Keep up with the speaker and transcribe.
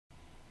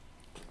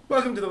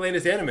Welcome to the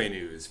latest anime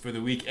news for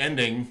the week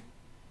ending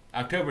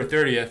October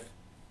 30th,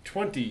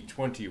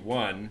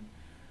 2021.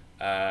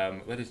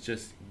 Let us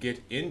just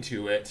get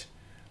into it.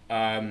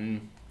 It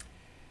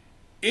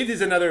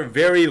is another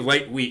very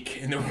light week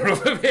in the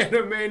world of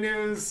anime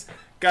news.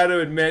 Gotta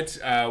admit,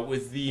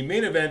 with the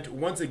main event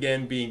once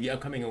again being the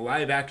upcoming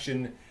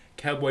live-action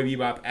Cowboy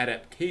Bebop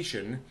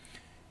adaptation.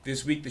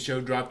 This week the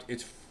show dropped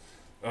its...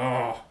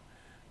 well,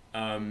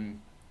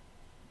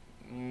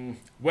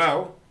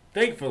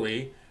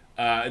 thankfully...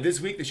 this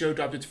week, the show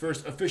dropped its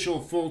first official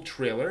full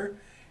trailer,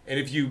 and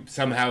if you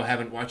somehow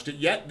haven't watched it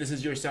yet, this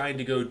is your sign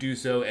to go do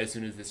so as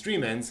soon as the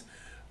stream ends.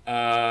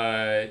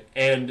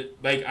 And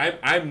like,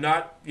 I'm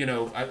not,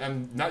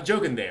 I'm not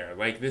joking there.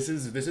 Like, this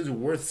is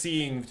worth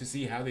seeing to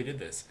see how they did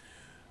this.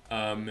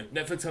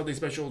 Netflix held a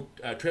special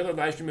trailer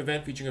live stream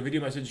event featuring a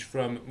video message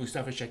from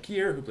Mustafa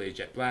Shakir, who plays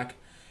Jet Black,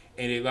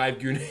 and a live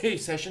Q&A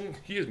session,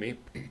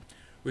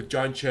 with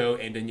John Cho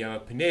and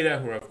Daniela Pineda,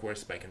 who are of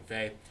course Spike and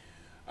Faye.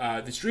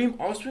 The stream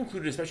also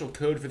included a special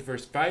code for the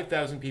first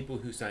 5,000 people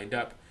who signed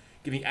up,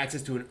 giving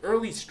access to an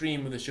early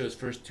stream of the show's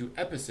first 2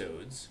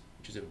 episodes,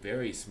 which is a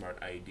very smart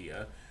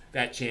idea.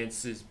 That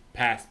chance is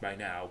past by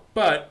now,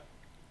 but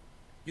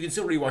you can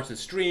still rewatch the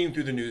stream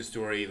through the news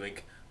story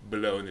link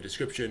below in the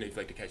description if you'd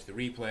like to catch the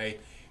replay.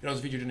 It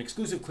also featured an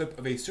exclusive clip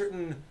of a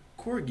certain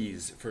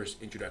Corgi's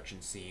first introduction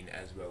scene,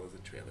 as well as the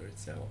trailer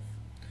itself.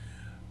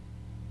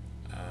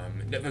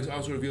 Netflix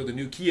also revealed a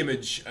new key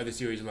image of the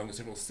series along with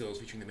several stills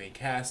featuring the main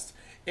cast,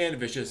 and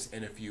Vicious,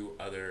 and a few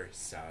other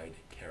side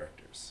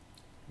characters.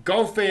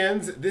 Golf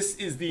fans, this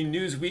is the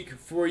news week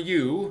for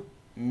you.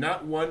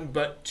 Not one,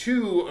 but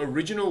 2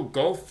 original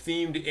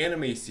golf-themed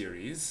anime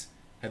series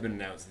have been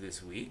announced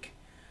this week.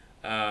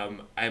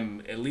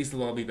 At least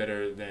they'll all be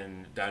better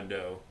than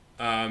Dando.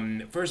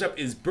 First up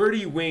is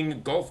Birdie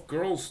Wing Golf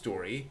Girl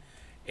Story,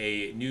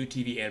 a new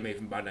TV anime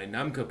from Bandai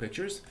Namco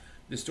Pictures.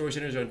 The story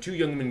centers on 2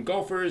 young women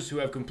golfers who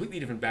have completely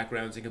different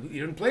backgrounds and completely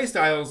different play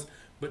styles,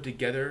 but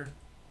together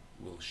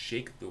will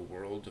shake the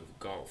world of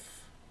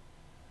golf.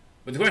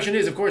 But the question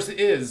is, of course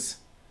it is,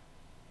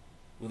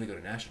 will they go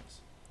to nationals?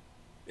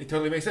 It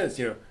totally makes sense,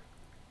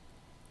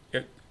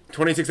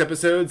 26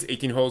 episodes,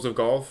 18 holes of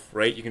golf,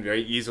 right? You can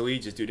very easily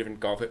just do different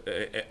golf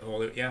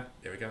hole. Yeah,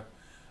 there we go.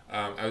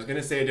 I was going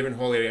to say a different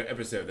whole area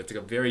episode. That's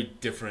like a very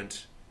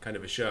different kind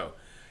of a show.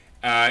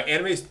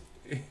 Anime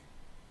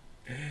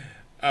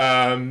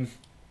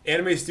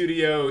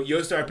studio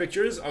Yostar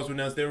Pictures also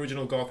announced their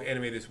original golf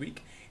anime this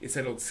week. It's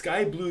titled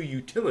Sky Blue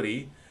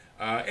Utility,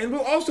 and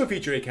will also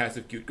feature a cast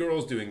of cute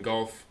girls doing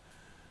golf,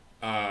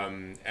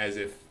 as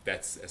if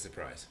that's a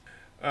surprise.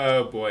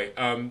 Oh boy.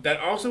 That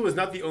also was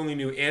not the only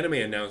new anime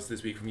announced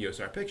this week from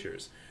Yostar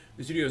Pictures.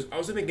 The studio is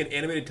also making an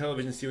animated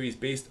television series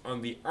based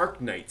on the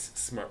Arknights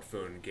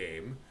smartphone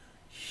game.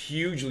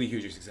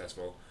 Hugely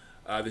successful.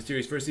 The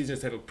series' first season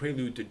is titled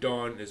Prelude to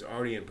Dawn and is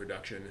already in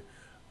production.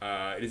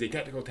 It is a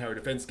tactical tower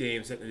defense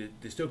game set in a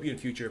dystopian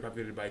future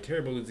populated by a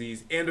terrible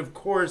disease and, of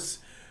course,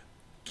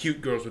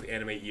 cute girls with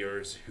anime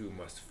ears who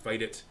must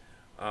fight it.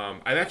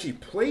 I've actually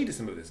played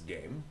some of this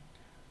game.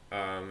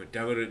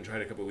 Downloaded it and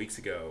tried it a couple of weeks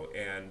ago,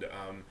 and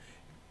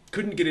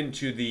couldn't get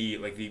into the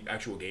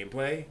actual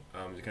gameplay.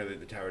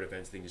 The tower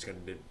defense thing just kind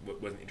of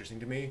wasn't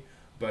interesting to me.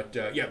 But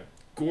yeah,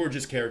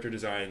 gorgeous character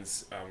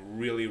designs,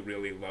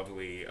 really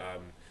lovely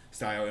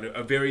style, and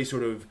a very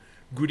sort of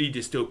gritty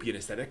dystopian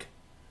aesthetic.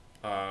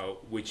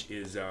 Which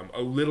is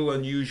a little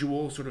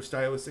unusual sort of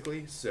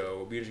stylistically, so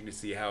it'll be interesting to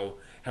see how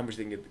much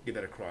they can get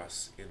that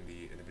across in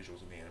the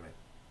visuals of the anime.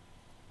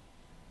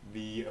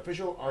 The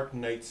official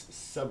Arknights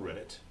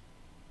subreddit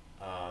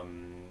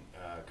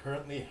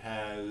currently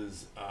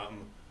has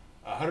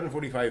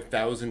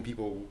 145,000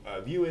 people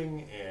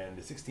viewing and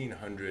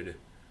 1,600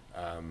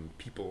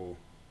 people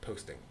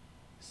posting,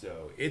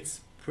 so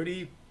it's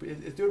doing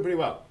pretty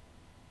well.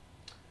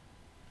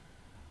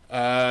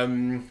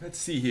 Let's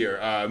see here.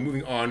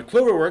 Moving on,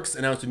 Cloverworks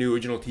announced a new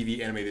original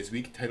TV anime this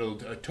week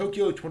titled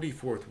Tokyo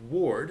 24th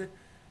Ward,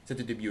 set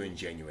to debut in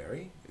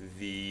January.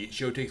 The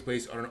show takes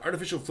place on an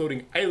artificial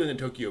floating island in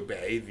Tokyo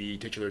Bay, the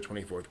titular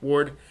 24th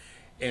Ward,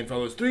 and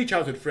follows 3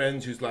 childhood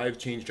friends whose lives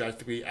change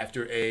drastically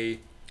after a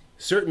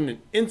certain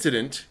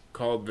incident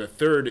called the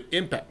Third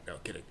Impact. No,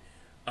 kidding.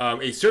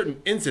 A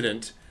certain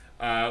incident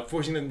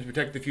forcing them to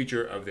protect the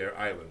future of their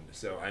island.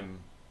 So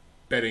I'm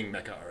betting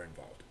mecha are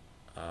involved.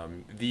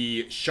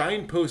 The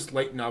Shine Post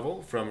light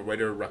novel from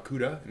writer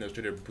Rakuda and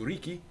illustrator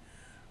Buriki,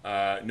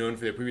 known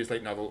for their previous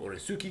light novel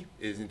Oresuki,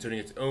 is inspiring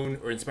its own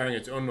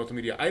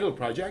multimedia idol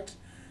project,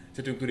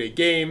 set to include a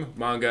game,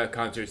 manga,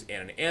 concerts,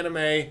 and an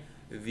anime.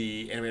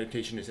 The anime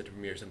adaptation is set to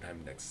premiere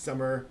sometime next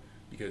summer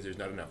because there's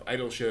not enough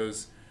idol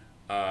shows.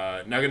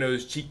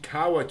 Nagano's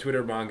Chikawa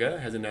Twitter manga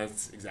has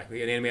announced an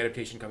anime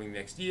adaptation coming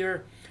next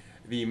year.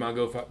 The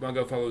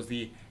manga follows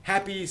the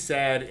happy,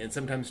 sad, and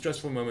sometimes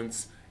stressful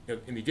moments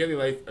in the daily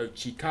life of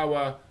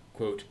Chikawa,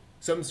 quote,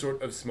 some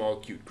sort of small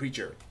cute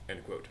creature,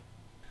 end quote.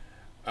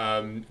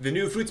 The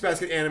new Fruits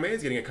Basket anime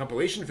is getting a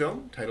compilation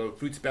film titled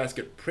Fruits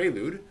Basket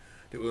Prelude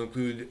that will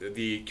include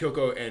the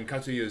Kyoko and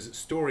Katsuya's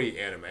story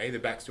anime, the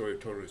backstory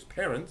of Toru's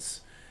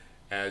parents,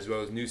 as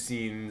well as new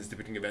scenes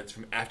depicting events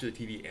from after the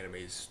TV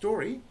anime's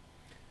story.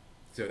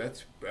 So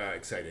that's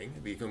exciting.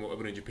 The film will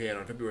open in Japan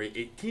on February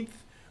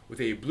 18th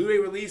with a Blu-ray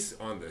release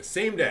on the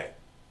same day.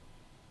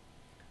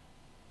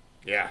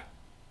 Yeah,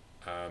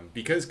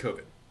 because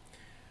COVID.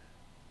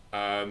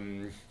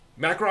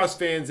 Macross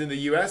fans in the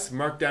US,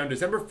 mark down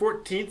December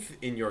 14th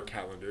in your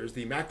calendars.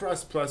 The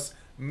Macross Plus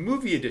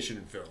Movie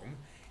Edition film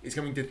is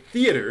coming to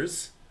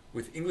theaters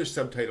with English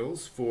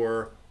subtitles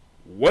for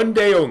one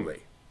day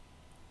only.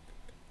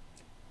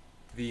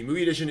 The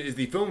movie edition is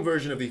the film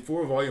version of the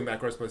 4-volume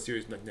Macross Plus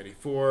series from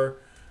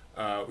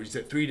 1994, which is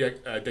set 3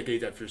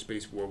 decades after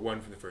Space War I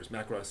from the first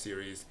Macross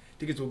series.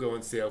 Tickets will go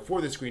on sale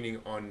for the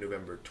screening on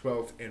November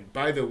 12th. And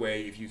by the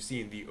way, if you've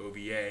seen the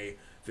OVA,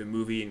 the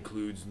movie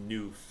includes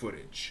new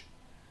footage.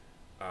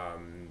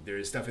 There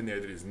is stuff in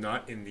there that is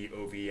not in the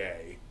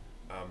OVA.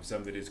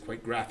 Some that is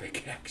quite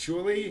graphic,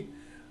 actually.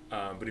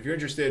 But if you're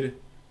interested,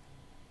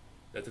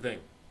 that's the thing.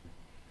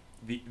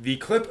 The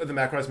clip of the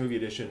Macross Movie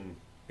Edition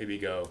made me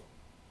go,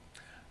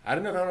 I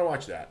don't know if I want to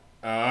watch that.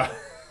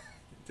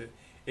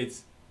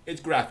 It's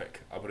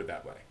graphic, I'll put it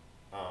that way.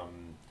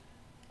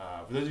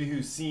 For those of you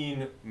who've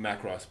seen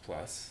Macross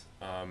Plus,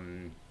 how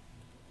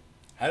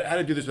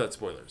to do this without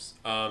spoilers.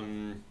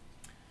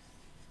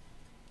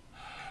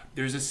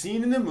 There's a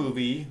scene in the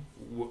movie,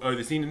 or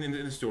the scene in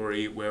the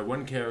story, where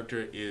one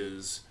character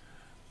is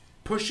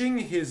pushing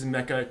his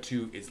mecha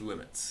to its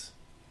limits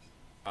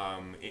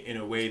in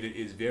a way that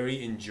is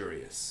very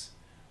injurious.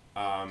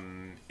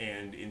 And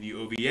in the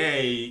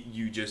OVA,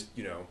 you just,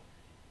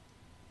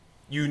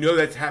 you know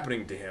that's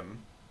happening to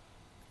him,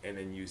 and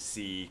then you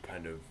see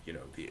kind of,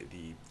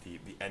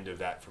 the end of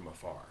that from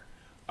afar.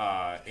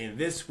 In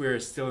this, we're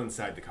still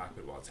inside the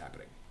cockpit while it's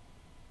happening.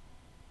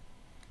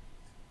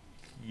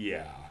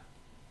 Yeah.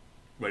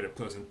 Right up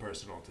close and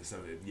personal to some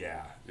of it,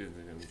 yeah.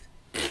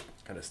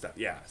 Kind of stuff,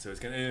 yeah. So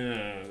it's kind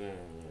of...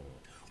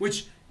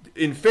 Which,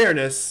 in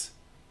fairness...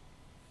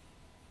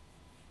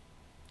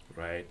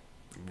 Right.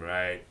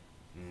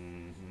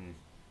 Mm-hmm.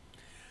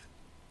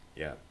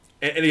 Yeah.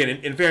 And again,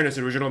 in fairness,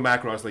 original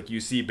Macross, like, you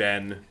see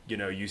Ben,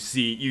 you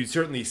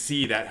certainly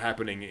see that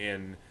happening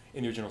in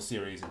the original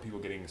series, and people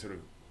getting sort of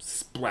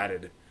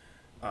splatted.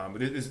 But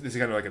this is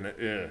kind of like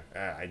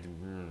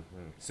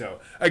so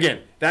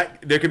again,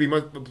 that there could be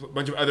a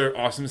bunch of other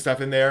awesome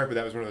stuff in there, but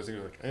that was one of those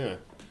things like,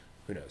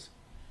 who knows?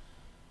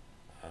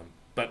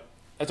 But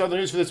that's all the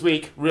news for this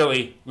week.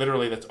 Really,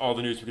 literally, that's all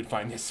the news we could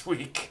find this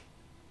week.